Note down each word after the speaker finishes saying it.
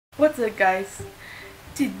What's up, guys?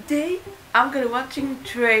 Today I'm gonna watching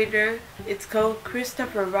trailer. It's called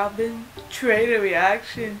Christopher Robin trailer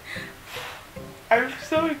reaction. I'm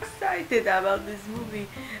so excited about this movie.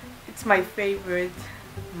 It's my favorite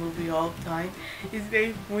movie all time. His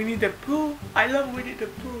name Winnie the Pooh. I love Winnie the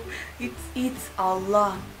Pooh. It eats a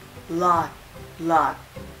lot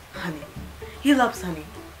honey. He loves honey,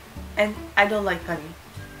 and I don't like honey.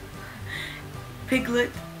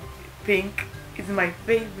 Piglet, Pink is my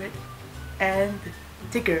favorite, and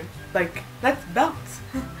Tigger. Like, let's bounce.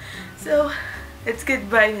 So let's get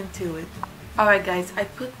right into it. Alright guys, I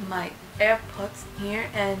put my AirPods here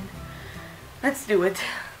and let's do it.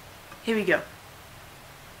 Here we go.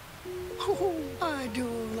 Oh, I do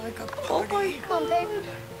like a party. Oh my god.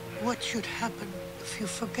 What should happen if you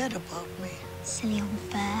forget about me? Silly old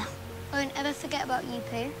bear. I won't ever forget about you,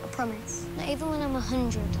 Pooh. I promise. Not even when I'm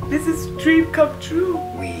 100. This is dream come true.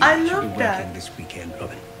 I love that. This weekend,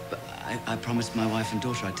 Robin. But I promised my wife and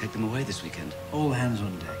daughter I'd take them away this weekend. All hands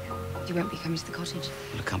on deck. You won't be coming to the cottage.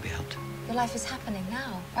 Well, it can't be helped. Your life is happening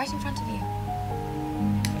now, right in front of you.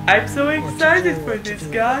 I'm so excited for this,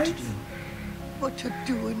 guys. What to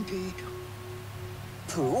do indeed.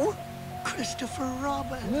 Pooh? Christopher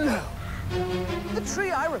Robin. No. The tree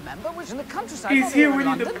I remember was in the countryside. He's not here in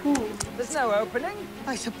Winnie the London. Pooh. There's no opening.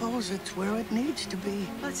 I suppose it's where it needs to be.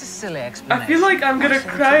 That's a silly explanation. I feel like I'm gonna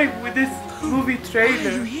cry with this movie Why are you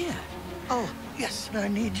trailer. here? Oh, yes, I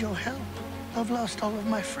need your help. I've lost all of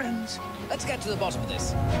my friends. Let's get to the bottom of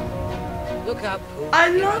this. Look up, Pooh.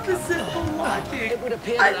 I Here love the come. simple logic. It would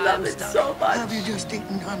appear I that love I'm it stuck. so much. Have you just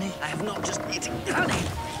eaten honey? I have not just eaten honey.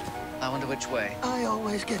 I wonder which way. I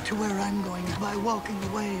always get to where I'm going by walking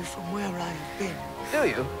away from where I've been. Do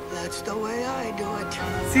you? That's the way I do it.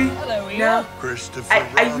 See, Hello, Ian. now Christopher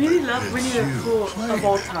I really Robin, love it's Winnie the you. Pooh of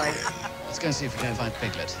all time. Let's go and see if we can find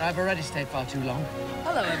Piglet. I've already stayed far too long.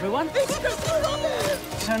 Hello, everyone.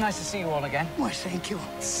 So nice to see you all again. Why, thank you.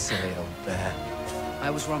 Silly old bear. I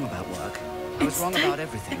was wrong about work. I was wrong about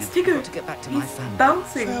everything. It's I've Tigger. got to get back to my He's family.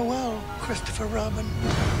 bouncing. Farewell, Christopher Robin.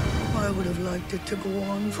 I would have liked it to go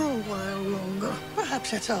on for a while longer.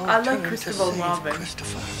 Perhaps it's our I like turn Christopher to save Robin.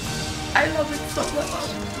 Christopher. I love it so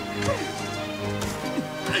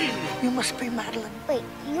much. You must be Madeline. Wait,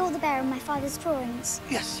 you're the bear in my father's drawings.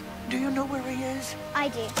 Yes. Do you know where he is? I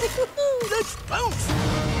do. Let's bounce!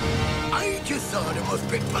 I just saw the most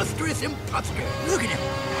preposterous imposter. Look at him.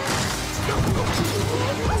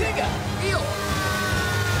 Tigger! Eel!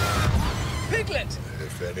 Piglet!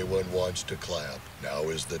 If anyone wants to clap, now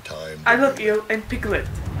is the time. I love Eel and Piglet.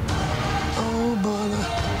 Oh, bother.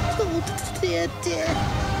 Oh, dear, dear.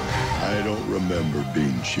 I don't remember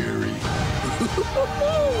being cheery.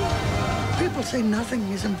 People say nothing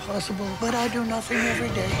is impossible, but I do nothing every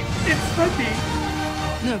day. It's funny.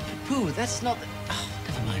 No, Pooh, that's not the... Oh,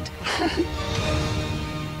 never mind.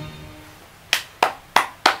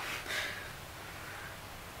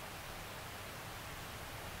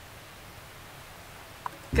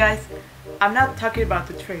 Guys, I'm not talking about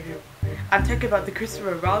the trailer. I'm talking about the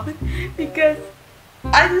Christopher Robin because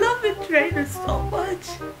I love the trailer so much.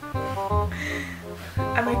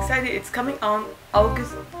 I'm excited. It's coming on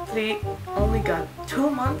August 3. Only got 2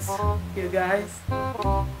 months, you guys.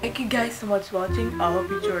 Thank you guys so much for watching. I hope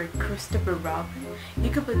you enjoyed Christopher Robin. You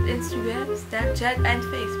can put Instagram, Snapchat, and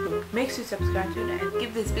Facebook. Make sure to subscribe to it and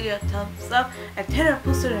give this video a thumbs up and turn on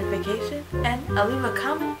post notification. And I'll leave a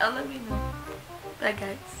comment and let me know. Bye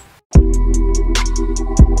guys.